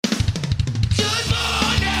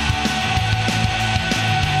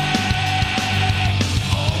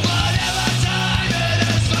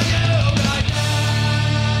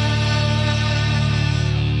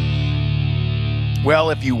Well,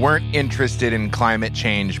 if you weren't interested in climate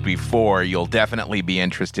change before, you'll definitely be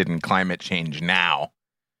interested in climate change now.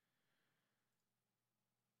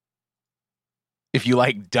 If you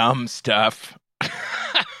like dumb stuff,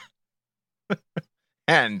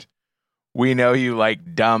 and we know you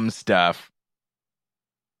like dumb stuff.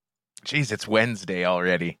 Jeez, it's Wednesday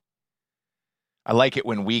already. I like it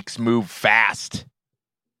when weeks move fast.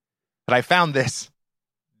 But I found this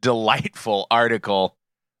delightful article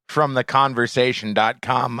from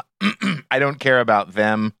theconversation.com. I don't care about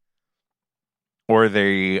them or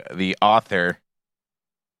the author,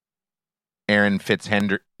 Aaron Fitz.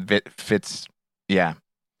 Yeah.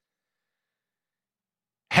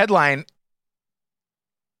 Headline: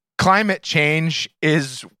 Climate change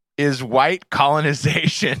is white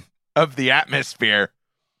colonization of the atmosphere.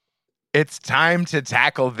 It's time to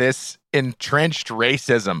tackle this entrenched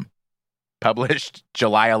racism. Published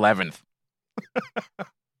July 11th.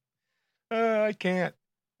 I can't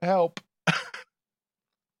help.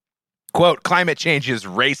 Quote, climate change is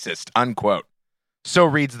racist, unquote. So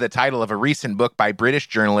reads the title of a recent book by British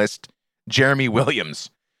journalist Jeremy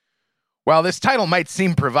Williams. While this title might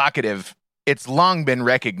seem provocative, it's long been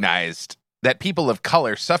recognized that people of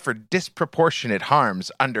color suffer disproportionate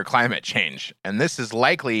harms under climate change, and this is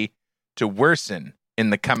likely to worsen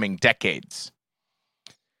in the coming decades.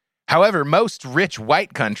 However, most rich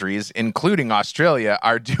white countries, including Australia,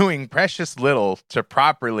 are doing precious little to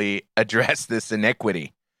properly address this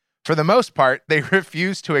inequity. For the most part, they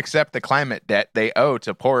refuse to accept the climate debt they owe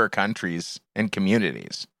to poorer countries and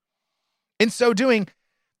communities. In so doing,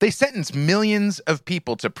 they sentence millions of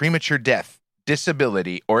people to premature death,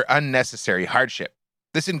 disability, or unnecessary hardship.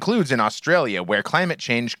 This includes in Australia, where climate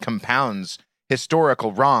change compounds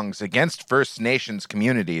historical wrongs against First Nations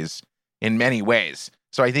communities in many ways.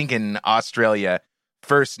 So I think in Australia,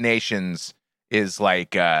 First Nations is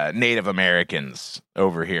like Native Americans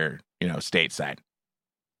over here, stateside.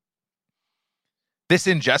 This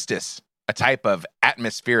injustice, a type of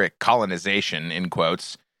atmospheric colonization, in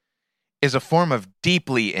quotes, is a form of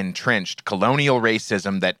deeply entrenched colonial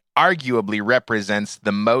racism that arguably represents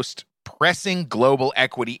the most pressing global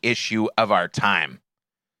equity issue of our time.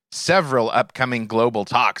 Several upcoming global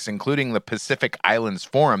talks, including the Pacific Islands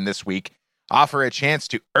Forum this week, offer a chance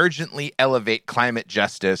to urgently elevate climate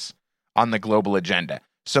justice on the global agenda.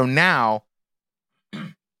 So now,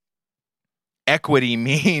 equity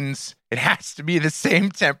means it has to be the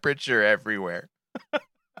same temperature everywhere.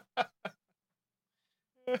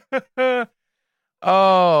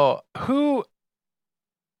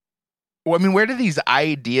 Where do these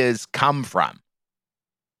ideas come from?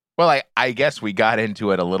 Well, I guess we got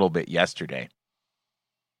into it a little bit yesterday.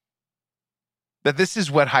 That this is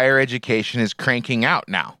what higher education is cranking out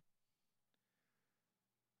now.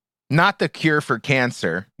 Not the cure for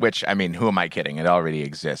cancer, which, who am I kidding? It already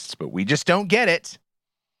exists, but we just don't get it.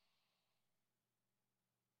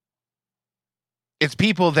 It's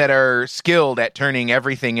people that are skilled at turning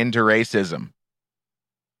everything into racism.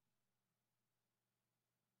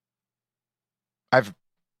 I've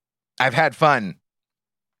had fun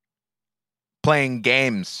playing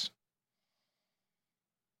games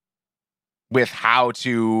with how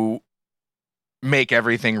to make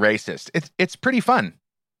everything racist. It's pretty fun.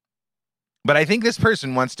 But I think this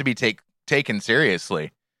person wants to be taken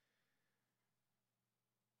seriously.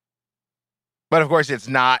 But of course, it's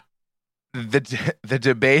not the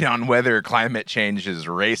debate on whether climate change is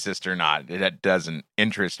racist or not. That doesn't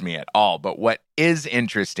interest me at all. But what is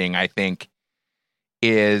interesting, I think,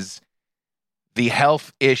 is the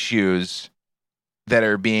health issues that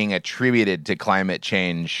are being attributed to climate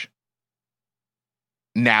change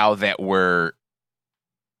now that we're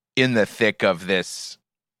in the thick of this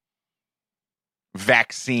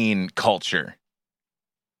vaccine culture.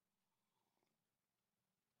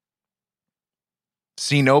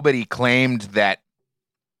 See, nobody claimed that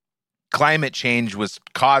climate change was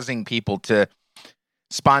causing people to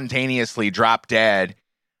spontaneously drop dead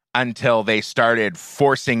until they started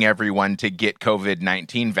forcing everyone to get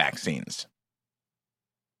COVID-19 vaccines.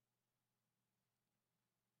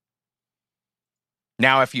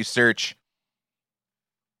 Now, if you search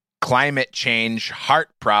climate change heart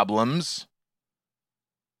problems,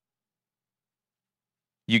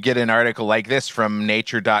 you get an article like this from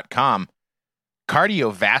nature.com.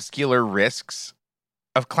 Cardiovascular risks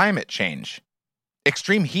of climate change.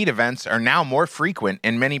 Extreme heat events are now more frequent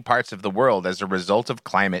in many parts of the world as a result of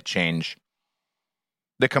climate change.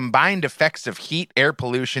 The combined effects of heat, air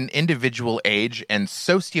pollution, individual age, and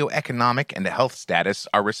socioeconomic and health status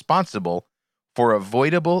are responsible for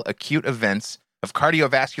avoidable acute events of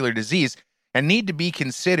cardiovascular disease, and need to be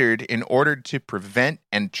considered in order to prevent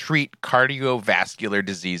and treat cardiovascular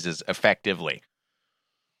diseases effectively.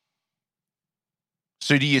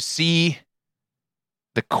 So do you see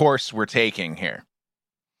the course we're taking here?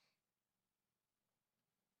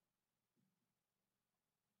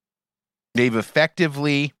 They've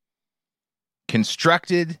effectively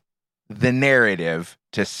constructed the narrative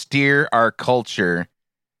to steer our culture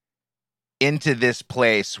into this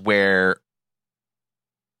place where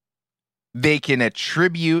they can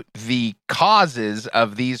attribute the causes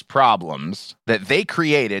of these problems that they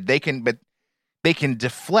created. They can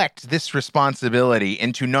deflect this responsibility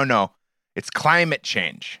into no, it's climate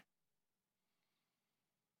change.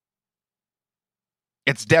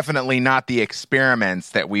 It's definitely not the experiments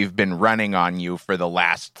that we've been running on you for the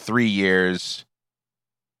last 3 years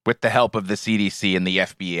with the help of the CDC and the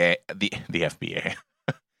FBA, the FBA,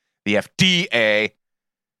 the FDA,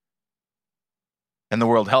 and the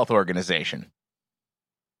World Health Organization.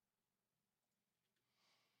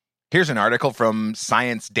 Here's an article from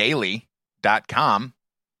ScienceDaily.com.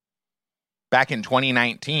 Back in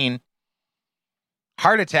 2019,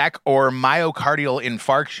 heart attack or myocardial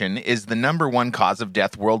infarction is the number one cause of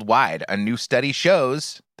death worldwide. A new study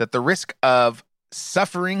shows that the risk of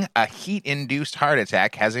suffering a heat-induced heart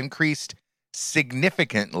attack has increased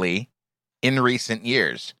significantly in recent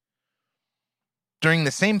years. During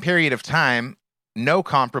the same period of time, no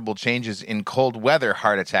comparable changes in cold weather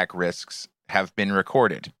heart attack risks have been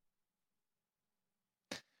recorded.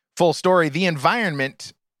 Full story, the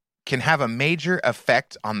environment can have a major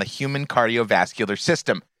effect on the human cardiovascular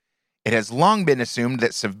system. It has long been assumed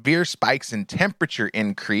that severe spikes in temperature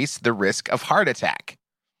increase the risk of heart attack.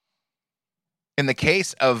 In the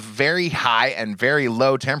case of very high and very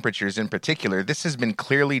low temperatures in particular, this has been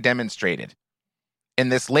clearly demonstrated. In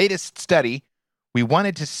this latest study, we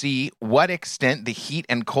wanted to see what extent the heat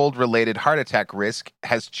and cold related heart attack risk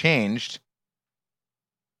has changed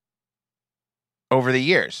over the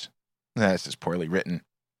years. This is poorly written.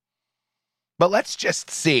 But let's just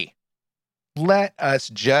see. Let us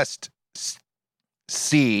just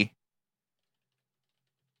see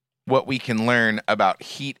what we can learn about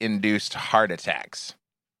heat-induced heart attacks.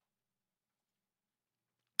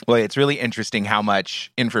 Well, it's really interesting how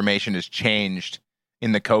much information has changed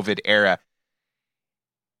in the COVID era.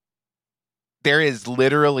 There is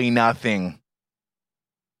literally nothing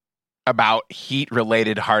about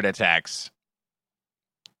heat-related heart attacks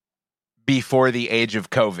before the age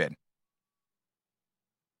of COVID.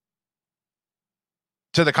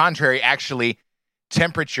 To the contrary, actually,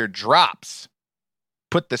 temperature drops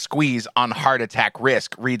put the squeeze on heart attack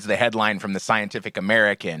risk, reads the headline from the Scientific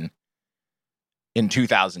American in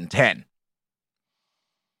 2010.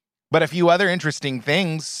 But a few other interesting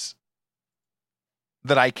things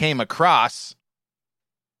that I came across,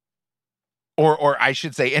 or I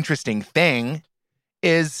should say interesting thing,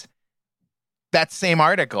 is that same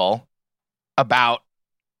article about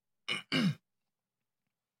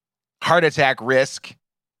heart attack risk.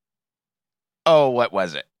 Oh, what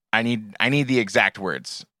was it? I need the exact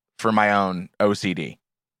words for my own OCD.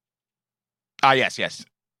 Yes.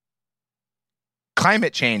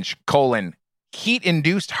 Climate change,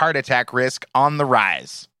 heat-induced heart attack risk on the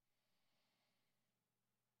rise.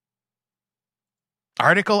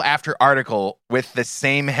 Article after article with the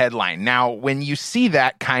same headline. Now, when you see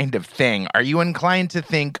that kind of thing, are you inclined to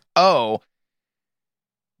think, oh,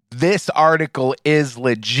 this article is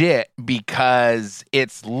legit because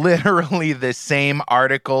it's literally the same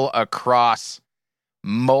article across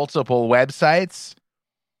multiple websites?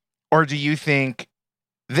 Or do you think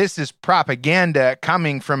this is propaganda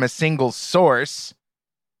coming from a single source,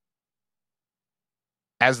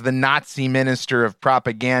 as the Nazi minister of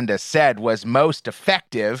propaganda said was most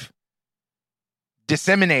effective,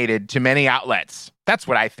 disseminated to many outlets? That's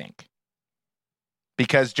what I think.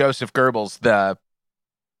 Because Joseph Goebbels, the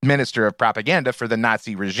minister of propaganda for the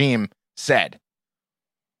Nazi regime, said,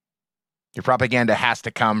 your propaganda has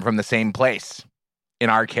to come from the same place. In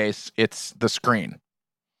our case, it's the screen.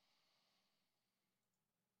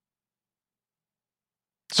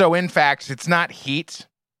 So, in fact, it's not heat.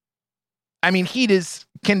 I mean, heat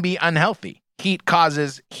can be unhealthy. Heat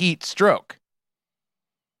causes heat stroke.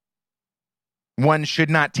 One should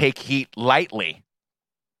not take heat lightly.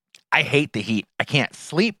 I hate the heat. I can't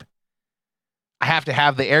sleep. I have to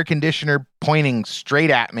have the air conditioner pointing straight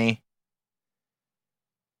at me.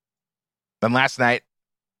 Then last night,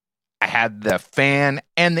 I had the fan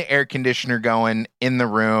and the air conditioner going in the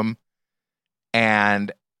room,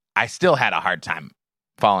 and I still had a hard time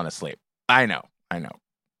falling asleep. I know.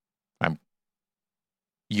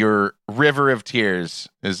 Your river of tears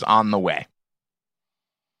is on the way.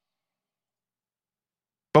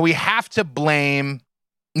 But we have to blame.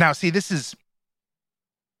 Now, see, this is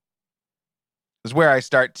where I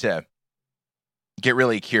start to get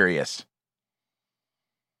really curious.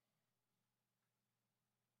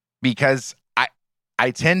 Because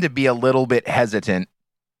I tend to be a little bit hesitant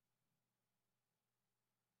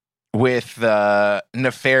with the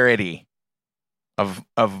nefarity of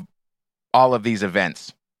all of these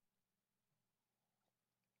events.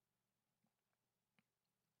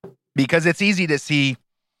 Because it's easy to see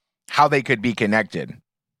how they could be connected.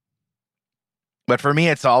 But for me,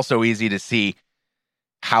 it's also easy to see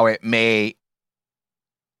how it may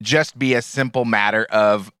just be a simple matter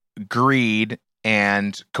of greed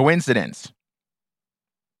and coincidence.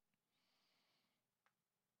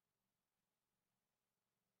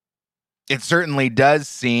 It certainly does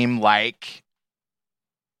seem like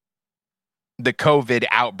the COVID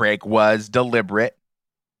outbreak was deliberate,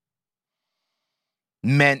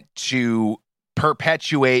 meant to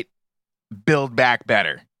perpetuate Build Back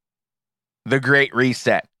Better, the Great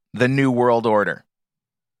Reset, the New World Order.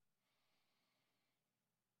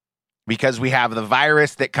 Because we have the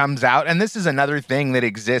virus that comes out, and this is another thing that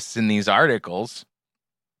exists in these articles.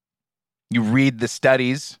 You read the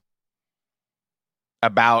studies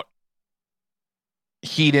about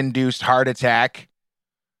heat-induced heart attack,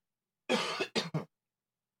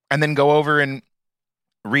 and then go over and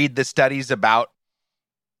read the studies about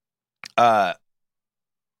heart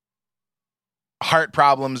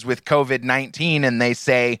problems with COVID-19, and they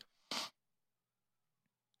say,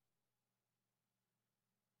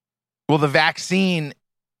 well, the vaccine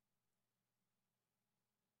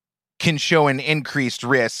can show an increased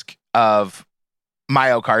risk of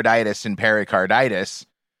myocarditis and pericarditis,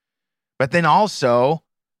 but then also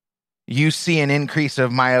you see an increase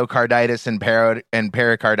of myocarditis and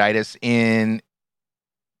pericarditis in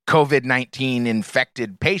COVID-19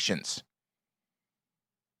 infected patients.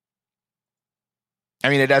 I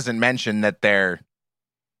mean, it doesn't mention that they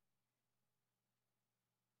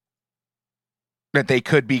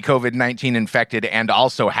could be COVID-19 infected and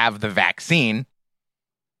also have the vaccine.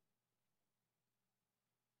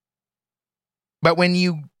 But when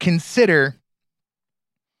you consider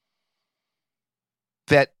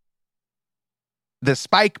that the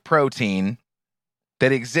spike protein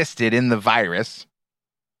that existed in the virus,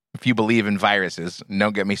 if you believe in viruses,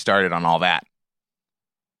 don't get me started on all that.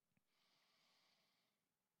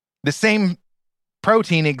 The same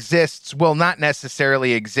protein exists, well, not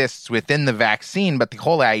necessarily exists within the vaccine, but the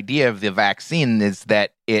whole idea of the vaccine is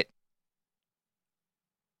that it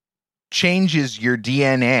changes your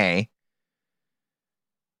DNA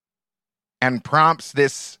and prompts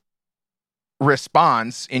this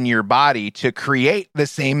response in your body to create the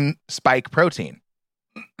same spike protein.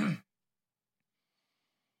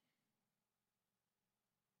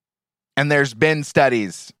 And there's been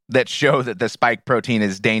studies that show that the spike protein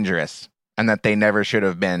is dangerous and that they never should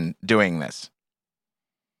have been doing this.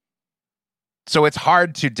 So it's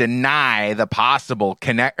hard to deny the possible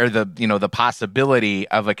the possibility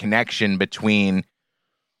of a connection between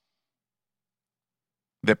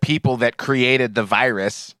the people that created the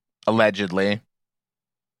virus, allegedly,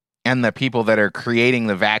 and the people that are creating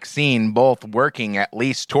the vaccine, both working at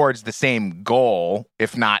least towards the same goal,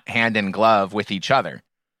 if not hand in glove with each other.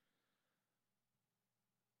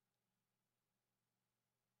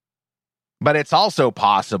 But it's also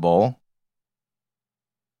possible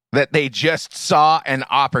that they just saw an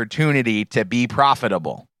opportunity to be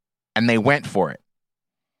profitable, and they went for it.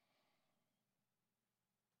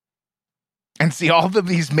 And see, all of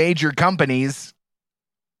these major companies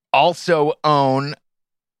also own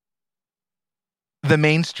the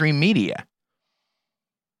mainstream media.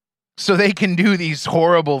 So they can do these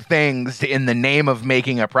horrible things in the name of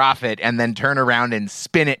making a profit and then turn around and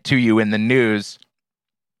spin it to you in the news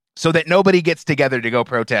so that nobody gets together to go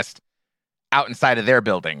protest out inside of their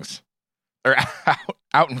buildings or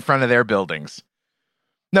out in front of their buildings.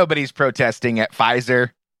 Nobody's protesting at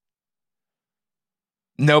Pfizer.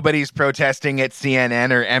 Nobody's protesting at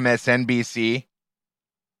CNN or MSNBC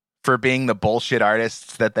for being the bullshit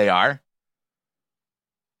artists that they are.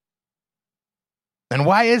 And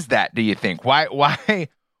why is that, do you think? Why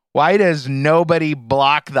does nobody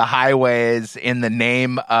block the highways in the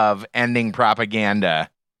name of ending propaganda,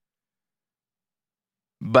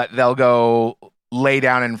 but they'll go lay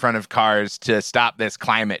down in front of cars to stop this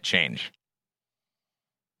climate change?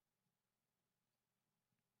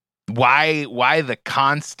 Why the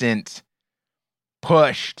constant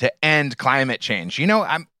push to end climate change? You know,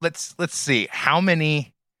 let's see how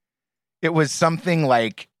many. It was something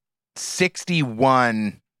like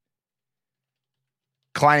 61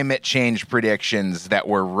 climate change predictions that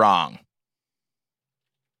were wrong.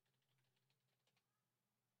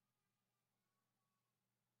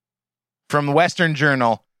 From the Western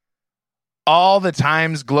Journal, all the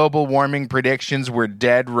times global warming predictions were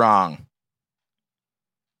dead wrong.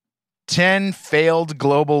 10 failed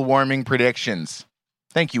global warming predictions.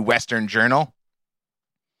 Thank you, Western Journal.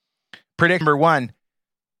 Prediction number 1.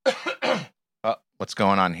 Oh, what's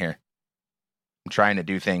going on here? I'm trying to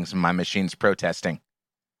do things and my machine's protesting.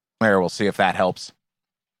 There, we'll see if that helps.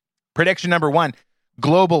 Prediction number 1.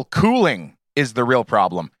 Global cooling is the real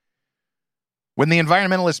problem. When the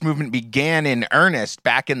environmentalist movement began in earnest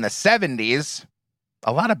back in the 70s,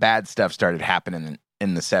 a lot of bad stuff started happening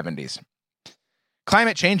in the 70s.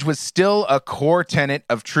 Climate change was still a core tenet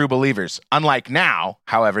of true believers. Unlike now,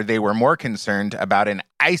 however, they were more concerned about an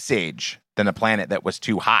ice age than a planet that was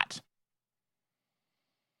too hot.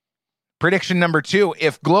 Prediction number 2,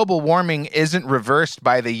 if global warming isn't reversed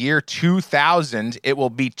by the year 2000, it will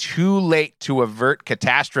be too late to avert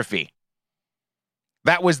catastrophe.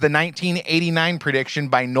 That was the 1989 prediction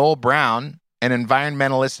by Noel Brown, an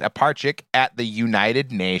environmentalist aparchick at the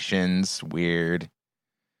United Nations. Weird.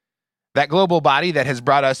 That global body that has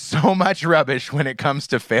brought us so much rubbish when it comes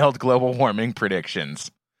to failed global warming predictions.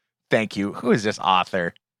 Thank you. Who is this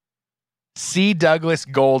author? C. Douglas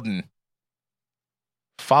Golden.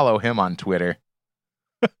 Follow him on Twitter.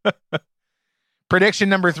 Prediction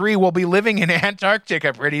number 3, we'll be living in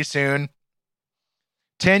Antarctica pretty soon.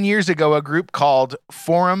 10 years ago, a group called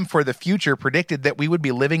Forum for the Future predicted that we would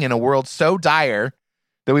be living in a world so dire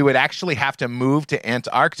that we would actually have to move to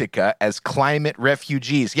Antarctica as climate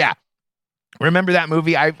refugees. Yeah. Remember that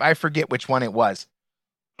movie? I forget which one it was.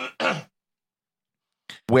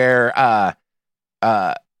 Where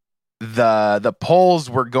the poles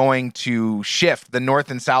were going to shift, the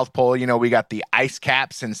North and South Pole. You know, we got the ice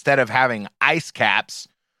caps. Instead of having ice caps,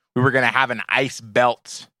 we were going to have an ice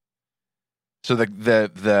belt. So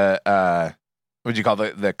the what do you call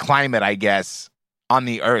the climate, I guess, on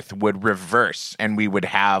the Earth would reverse, and we would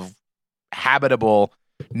have habitable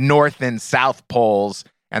North and South poles.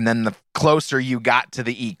 And then the closer you got to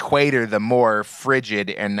the equator, the more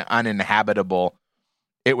frigid and uninhabitable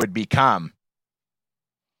it would become.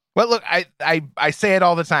 Well, look, I say it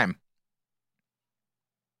all the time.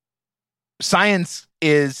 Science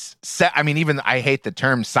is set. I mean, even I hate the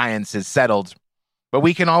term science is settled, but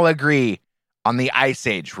we can all agree on the Ice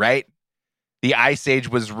Age, right? The Ice Age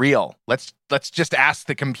was real. Let's just ask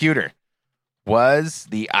the computer. Was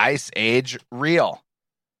the Ice Age real?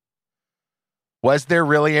 Was there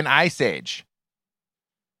really an Ice Age?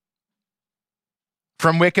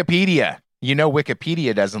 From Wikipedia. You know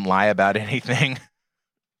Wikipedia doesn't lie about anything.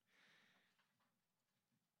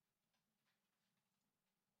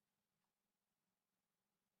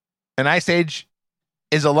 An ice age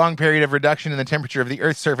is a long period of reduction in the temperature of the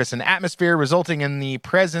Earth's surface and atmosphere, resulting in the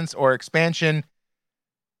presence or expansion.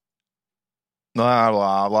 Blah,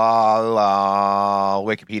 blah, blah, blah.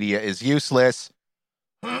 Wikipedia is useless.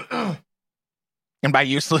 And by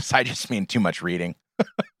useless, I just mean too much reading.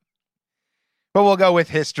 But we'll go with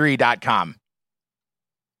history.com.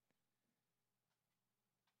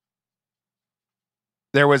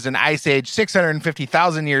 There was an ice age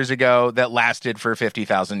 650,000 years ago that lasted for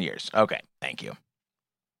 50,000 years. Okay, thank you.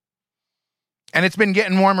 And it's been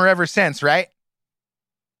getting warmer ever since, right?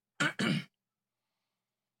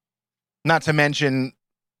 Not to mention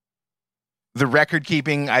the record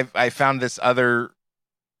keeping. I found this other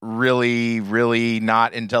really, really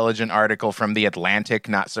not intelligent article from The Atlantic,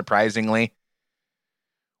 not surprisingly.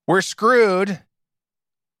 We're screwed.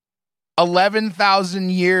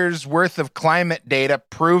 11,000 years worth of climate data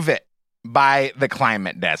prove it by the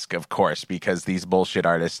Climate Desk, of course, because these bullshit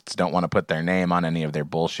artists don't want to put their name on any of their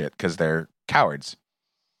bullshit because they're cowards.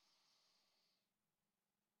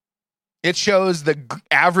 It shows the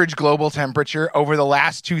average global temperature over the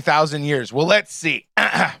last 2,000 years. Well, let's see.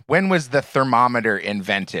 When was the thermometer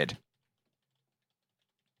invented?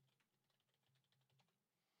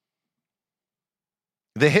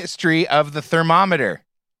 The history of the thermometer.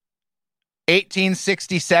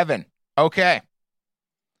 1867. Okay.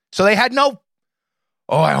 So they had no...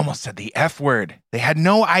 Oh, I almost said the F word. They had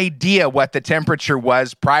no idea what the temperature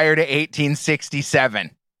was prior to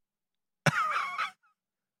 1867.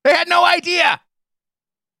 They had no idea.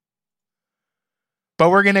 But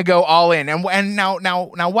we're going to go all in. And now,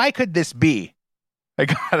 why could this be? I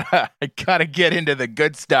gotta get into the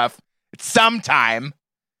good stuff sometime.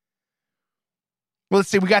 Well, let's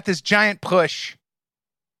see. We got this giant push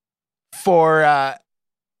for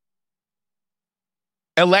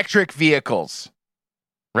electric vehicles,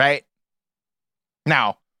 right?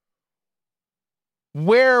 Now,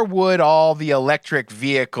 where would all the electric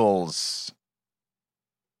vehicles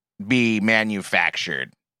be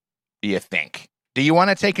manufactured, do you think? Do you want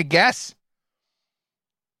to take a guess?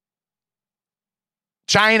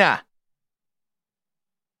 China.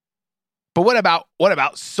 But what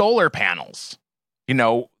about solar panels? You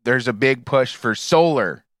know, there's a big push for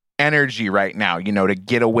solar energy right now, you know, to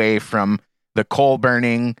get away from the coal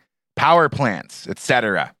burning power plants,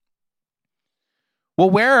 etc. Well,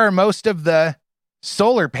 where are most of the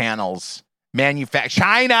solar panels manufactured?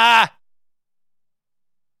 China.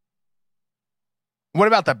 What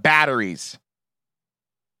about the batteries?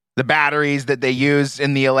 The batteries that they use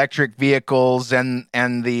in the electric vehicles and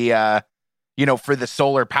the for the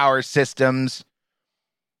solar power systems.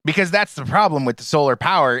 Because that's the problem with the solar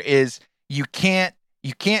power is you can't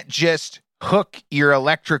just hook your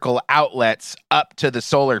electrical outlets up to the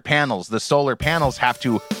solar panels. The solar panels have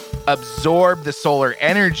to absorb the solar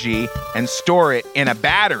energy and store it in a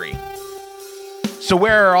battery. So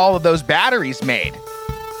where are all of those batteries made?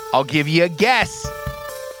 I'll give you a guess.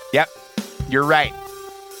 Yep, you're right.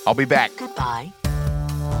 I'll be back. Goodbye.